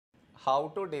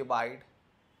how to divide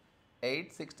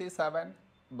 867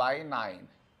 by 9.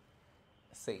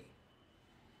 See,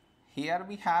 here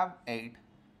we have 8,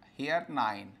 here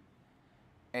 9.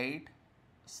 8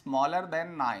 smaller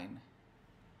than 9.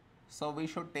 So we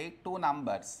should take two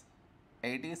numbers,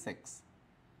 86.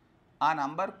 A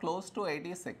number close to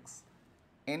 86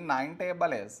 in 9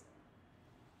 table is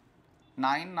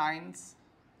 9 nines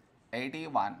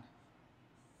 81.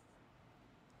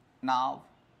 Now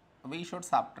we should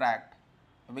subtract,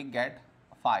 we get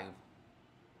 5.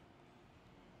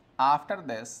 After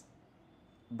this,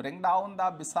 bring down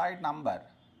the beside number,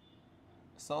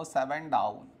 so 7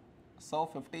 down, so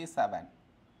 57.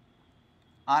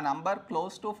 A number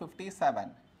close to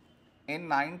 57 in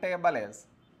 9 table is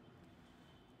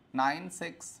 9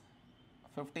 6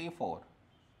 54.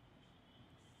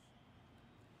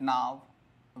 Now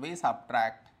we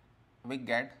subtract, we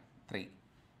get 3.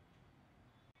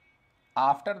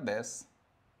 After this,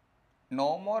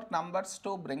 no more numbers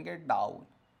to bring it down.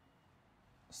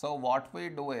 So what we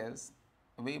do is,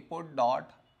 we put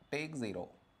dot, take 0.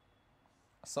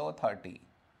 So 30.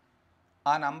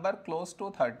 A number close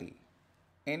to 30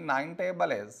 in 9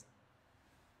 table is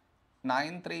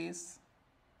 9 threes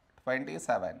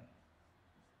 27.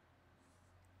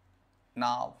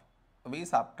 Now we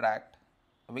subtract,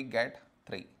 we get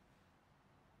 3.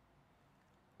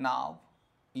 Now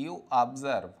you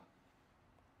observe,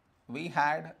 we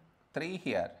had 3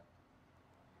 here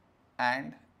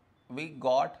and we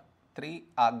got 3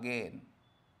 again.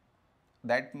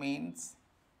 That means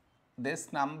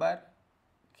this number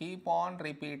keep on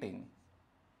repeating.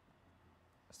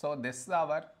 So this is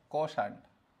our quotient.